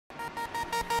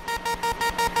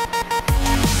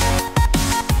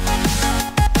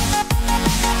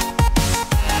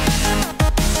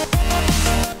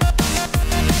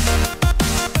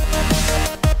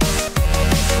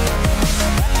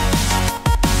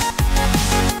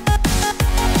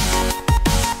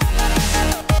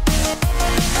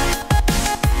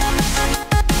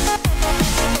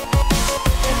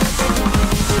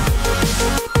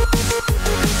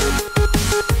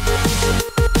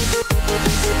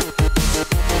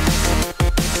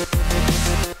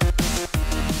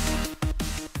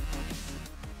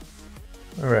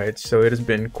Alright, so it has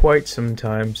been quite some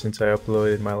time since I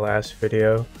uploaded my last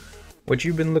video. What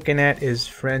you've been looking at is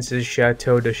France's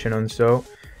Chateau de Chenonceau.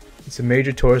 It's a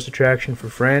major tourist attraction for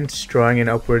France, drawing in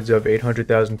upwards of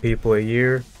 800,000 people a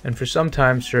year, and for some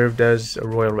time served as a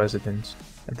royal residence.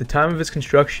 At the time of its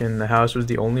construction, the house was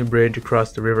the only bridge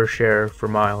across the River Cher for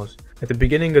miles. At the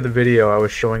beginning of the video, I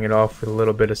was showing it off with a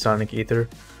little bit of sonic ether.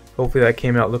 Hopefully that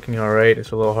came out looking alright.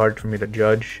 It's a little hard for me to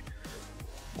judge.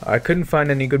 I couldn't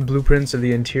find any good blueprints of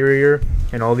the interior,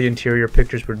 and all the interior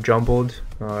pictures were jumbled.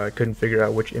 I couldn't figure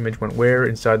out which image went where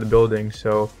inside the building,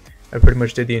 so I pretty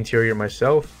much did the interior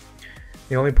myself.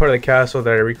 The only part of the castle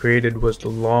that I recreated was the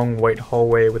long white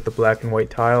hallway with the black and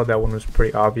white tile. That one was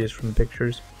pretty obvious from the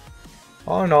pictures.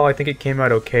 All in all, I think it came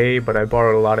out okay, but I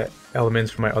borrowed a lot of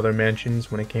elements from my other mansions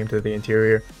when it came to the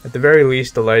interior. At the very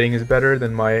least, the lighting is better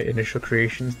than my initial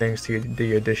creations thanks to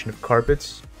the addition of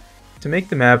carpets. To make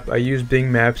the map, I used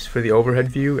Bing Maps for the overhead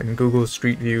view and Google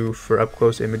Street View for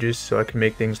up-close images so I can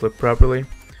make things look properly.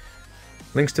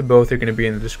 Links to both are going to be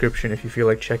in the description if you feel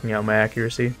like checking out my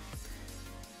accuracy.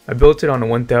 I built it on a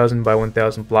 1000 by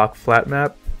 1000 block flat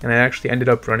map, and I actually ended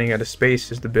up running out of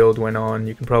space as the build went on.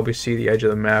 You can probably see the edge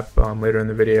of the map later in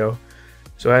the video,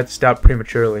 so I had to stop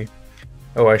prematurely.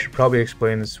 Oh, I should probably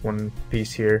explain this one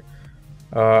piece here.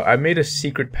 I made a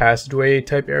secret passageway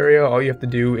type area. All you have to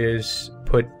do is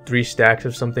put 3 stacks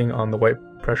of something on the white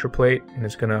pressure plate, and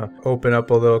it's gonna open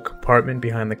up a little compartment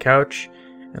behind the couch,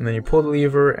 and then you pull the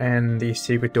lever and the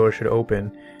secret door should open.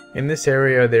 In this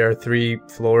area there are 3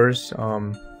 floors.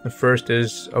 The first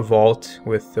is a vault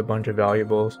with a bunch of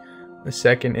valuables. The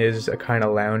second is a kind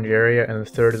of lounge area, and the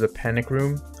third is a panic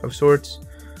room of sorts.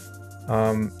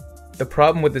 The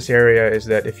problem with this area is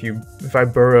that if I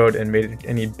burrowed and made it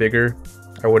any bigger,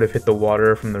 I would have hit the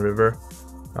water from the river.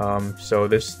 So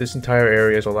this entire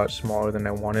area is a lot smaller than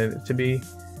I wanted it to be,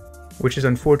 which is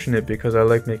unfortunate because I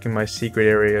like making my secret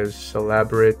areas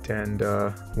elaborate and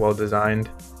well designed,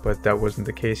 but that wasn't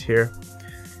the case here.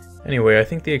 Anyway, I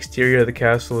think the exterior of the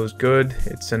castle is good.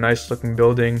 It's a nice looking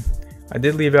building. I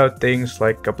did leave out things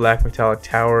like a black metallic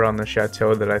tower on the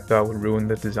chateau that I thought would ruin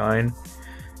the design.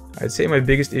 I'd say my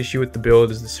biggest issue with the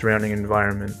build is the surrounding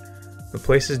environment. The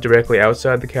places directly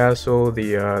outside the castle,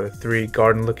 the 3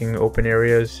 garden-looking open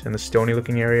areas, and the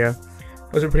stony-looking area,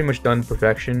 those are pretty much done to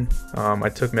perfection. I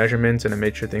took measurements and I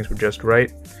made sure things were just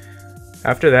right.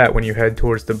 After that, when you head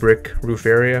towards the brick roof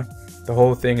area, the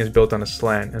whole thing is built on a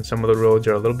slant, and some of the roads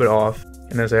are a little bit off.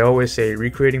 And as I always say,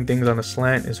 recreating things on a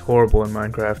slant is horrible in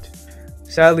Minecraft.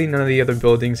 Sadly, none of the other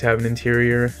buildings have an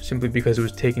interior, simply because it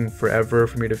was taking forever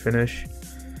for me to finish.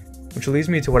 Which leads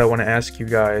me to what I want to ask you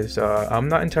guys. I'm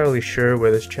not entirely sure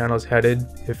where this channel is headed,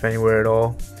 if anywhere at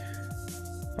all.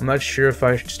 I'm not sure if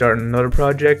I should start another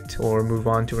project or move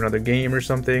on to another game or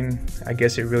something. I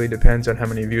guess it really depends on how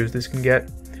many views this can get.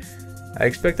 I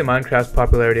expect the Minecraft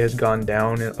popularity has gone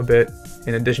down a bit,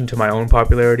 in addition to my own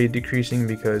popularity decreasing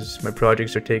because my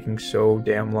projects are taking so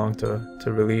damn long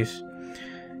to release.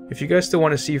 If you guys still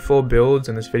want to see full builds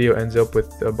and this video ends up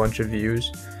with a bunch of views,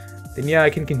 then yeah, I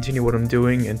can continue what I'm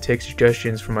doing and take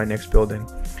suggestions for my next building.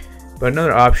 But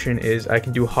another option is I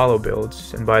can do hollow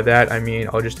builds, and by that I mean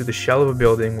I'll just do the shell of a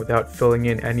building without filling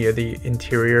in any of the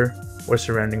interior or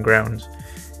surrounding grounds.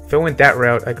 If I went that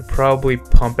route, I could probably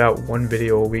pump out 1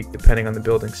 video a week depending on the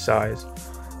building's size.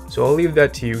 So I'll leave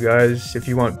that to you guys. If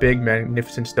you want big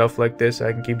magnificent stuff like this,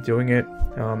 I can keep doing it.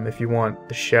 If you want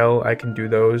the shell, I can do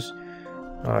those.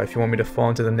 If you want me to fall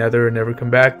into the nether and never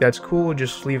come back, that's cool.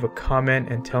 Just leave a comment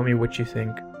and tell me what you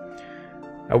think.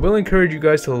 I will encourage you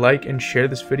guys to like and share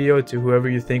this video to whoever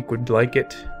you think would like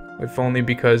it, if only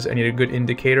because I need a good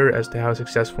indicator as to how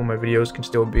successful my videos can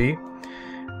still be.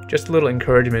 Just a little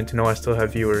encouragement to know I still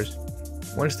have viewers.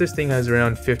 Once this thing has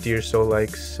around 50 or so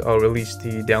likes, I'll release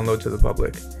the download to the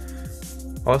public.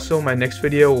 Also, my next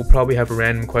video will probably have a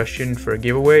random question for a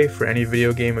giveaway for any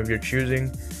video game of your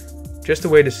choosing. Just a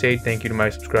way to say thank you to my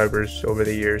subscribers over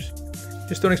the years.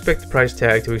 Just don't expect the price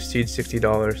tag to exceed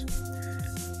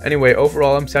 $60. Anyway,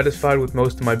 overall I'm satisfied with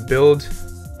most of my build,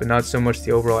 but not so much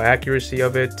the overall accuracy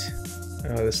of it.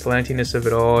 The slantiness of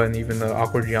it all and even the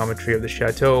awkward geometry of the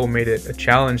chateau made it a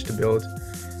challenge to build.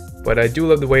 But I do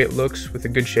love the way it looks with a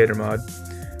good shader mod.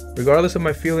 Regardless of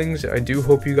my feelings, I do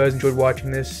hope you guys enjoyed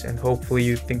watching this, and hopefully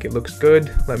you think it looks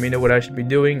good. Let me know what I should be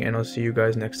doing, and I'll see you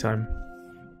guys next time.